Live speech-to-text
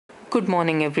Good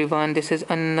morning everyone. This is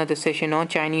another session on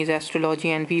Chinese astrology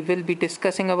and we will be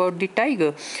discussing about the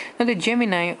tiger. Now the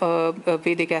Gemini,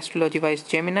 Vedic astrology wise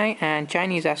Gemini and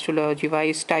Chinese astrology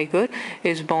wise tiger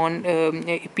is born,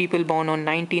 people born on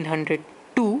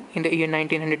 1902 in the year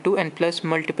 1902 and plus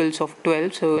multiples of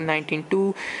 12, so 1902,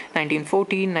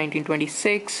 1914,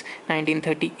 1926,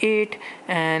 1938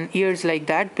 and years like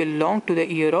that belong to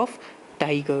the year of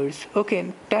tigers.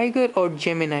 Okay, tiger or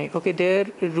Gemini, okay, they're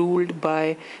ruled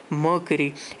by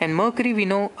Mercury, and Mercury we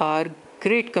know are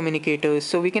great communicators,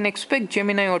 so we can expect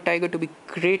Gemini or tiger to be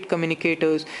great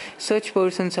communicators. Such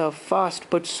persons are fast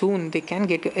but soon they can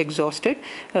get exhausted.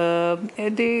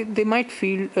 They might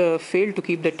feel fail to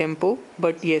keep the tempo,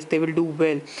 but yes, they will do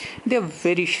well. They are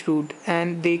very shrewd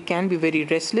and they can be very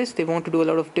restless. They want to do a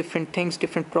lot of different things,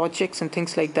 different projects and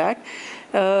things like that.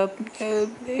 uh, uh,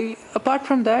 Apart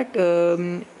from that,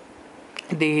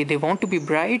 they want to be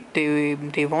bright,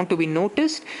 they want to be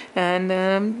noticed,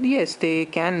 and yes, they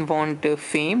can want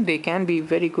fame. They can be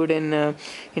very good in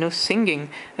singing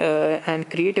and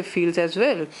creative fields as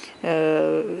well.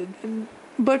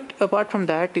 But apart from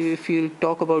that, if you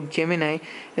talk about Gemini,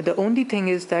 the only thing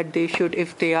is that they should,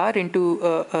 if they are into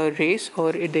a race,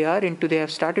 or if they are into, they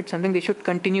have started something, they should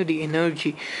continue the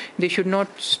energy. They should not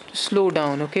slow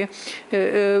down. Okay.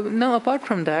 Now, apart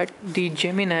from that, the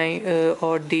Gemini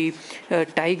or the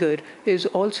tiger is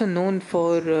also known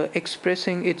for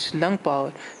expressing its lung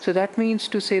power. So that means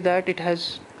to say that it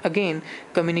has, again,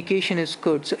 communication is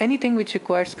good. So anything which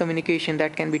requires communication,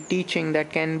 that can be teaching,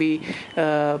 that can be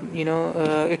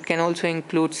it can also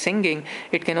include singing.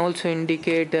 It can also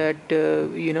indicate that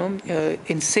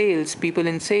in sales, people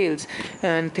in sales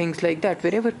and things like that,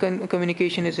 wherever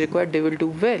communication is required, they will do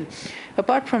well.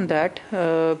 Apart from that,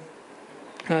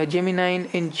 Gemini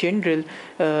in general,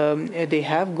 they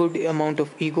have good amount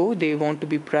of ego. They want to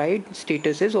be pride.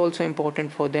 Status is also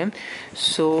important for them.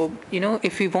 So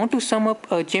if we want to sum up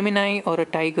a Gemini or a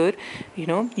tiger,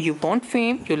 you want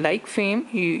fame, you like fame,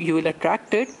 you will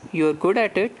attract it, you are good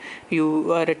at it,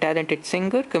 you are a talented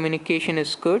singer, communication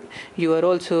is good,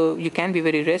 you can be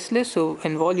very restless, so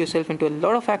involve yourself into a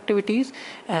lot of activities,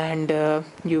 and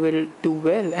you will do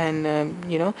well, and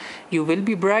you will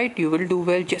be bright, you will do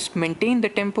well. Just maintain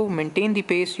the tempo, maintain the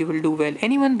pace, you will do well.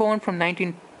 Anyone born from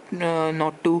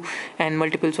 1902 and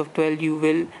multiples of 12, you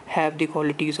will have the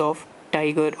qualities of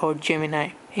tiger or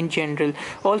Gemini in general.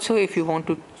 Also, if you want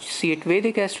to see it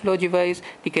Vedic astrology wise,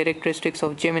 the characteristics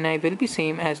of Gemini will be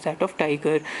same as that of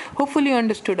tiger. Hopefully you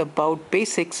understood about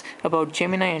basics about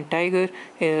Gemini and tiger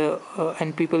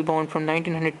and people born from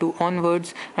 1902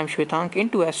 onwards. I'm Shwetank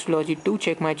into astrology. Do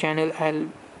check my channel. I'll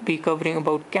be covering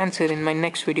about Cancer in my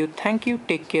next video. Thank you.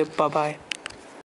 Take care. Bye bye.